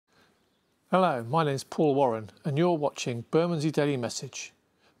Hello, my name is Paul Warren and you're watching Bermondsey Daily Message.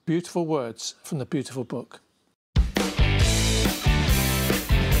 Beautiful words from the beautiful book.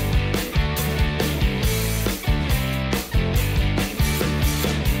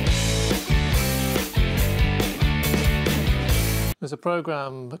 There's a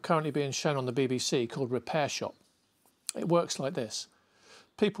programme currently being shown on the BBC called Repair Shop. It works like this.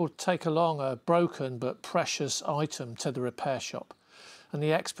 People take along a broken but precious item to the repair shop, and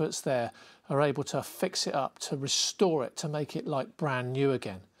the experts there are able to fix it up, to restore it, to make it like brand new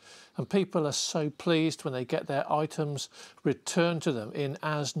again. And people are so pleased when they get their items returned to them in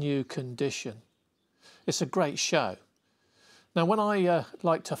as new condition. It's a great show. Now, when I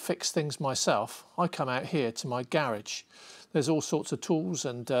like to fix things myself, I come out here to my garage. There's all sorts of tools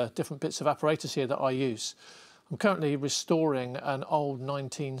and different bits of apparatus here that I use. I'm currently restoring an old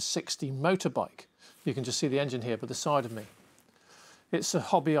 1960 motorbike. You can just see the engine here by the side of me. It's a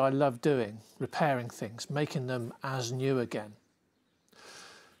hobby I love doing, repairing things, making them as new again.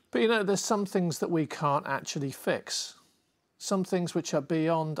 But you know, there's some things that we can't actually fix. Some things which are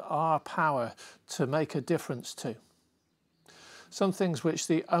beyond our power to make a difference to. Some things which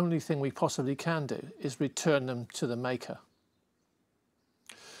the only thing we possibly can do is return them to the maker.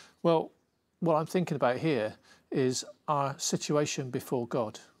 Well, what I'm thinking about here is our situation before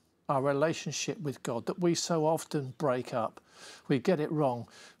God, our relationship with God that we so often break up. We get it wrong,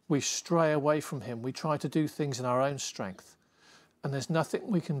 we stray away from Him, we try to do things in our own strength, and there's nothing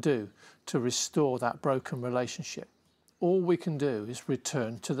we can do to restore that broken relationship. All we can do is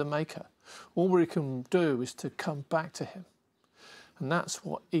return to the Maker. All we can do is to come back to Him. And that's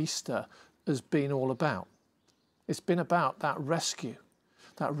what Easter has been all about. It's been about that rescue,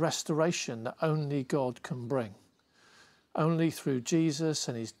 that restoration that only God can bring. Only through Jesus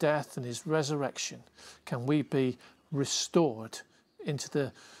and His death and His resurrection can we be restored into the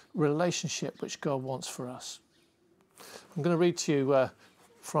relationship which God wants for us. I'm going to read to you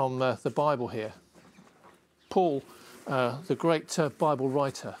from the Bible here. Paul, the great Bible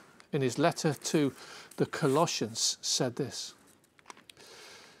writer, in his letter to the Colossians said this: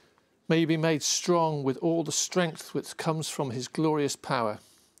 "May you be made strong with all the strength which comes from His glorious power,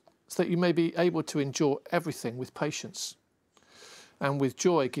 so that you may be able to endure everything with patience. And with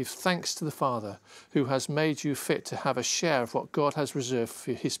joy give thanks to the Father, who has made you fit to have a share of what God has reserved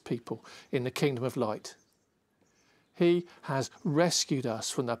for His people in the kingdom of light. He has rescued us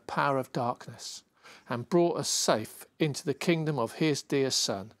from the power of darkness and brought us safe into the kingdom of His dear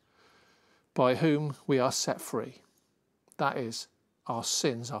Son, by whom we are set free. That is, our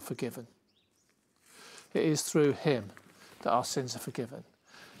sins are forgiven." It is through Him that our sins are forgiven.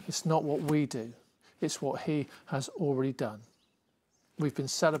 It's not what we do, it's what He has already done. We've been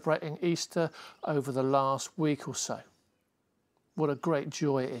celebrating Easter over the last week or so. What a great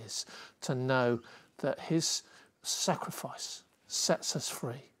joy it is to know that His sacrifice sets us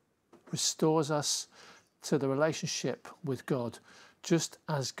free, restores us to the relationship with God, just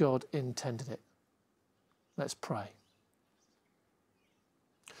as God intended it. Let's pray.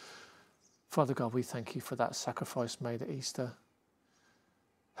 Father God, we thank You for that sacrifice made at Easter.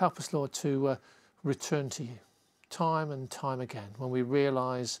 Help us, Lord, to return to You time and time again when we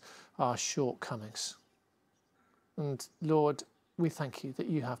realise our shortcomings. And Lord, we thank You that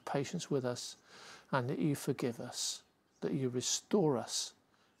You have patience with us and that You forgive us, that You restore us.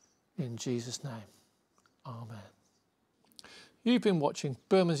 In Jesus' name, Amen. You've been watching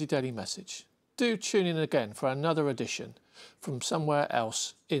Bermondsey Daily Message. Do tune in again for another edition from somewhere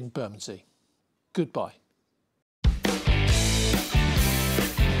else in Bermondsey. Goodbye.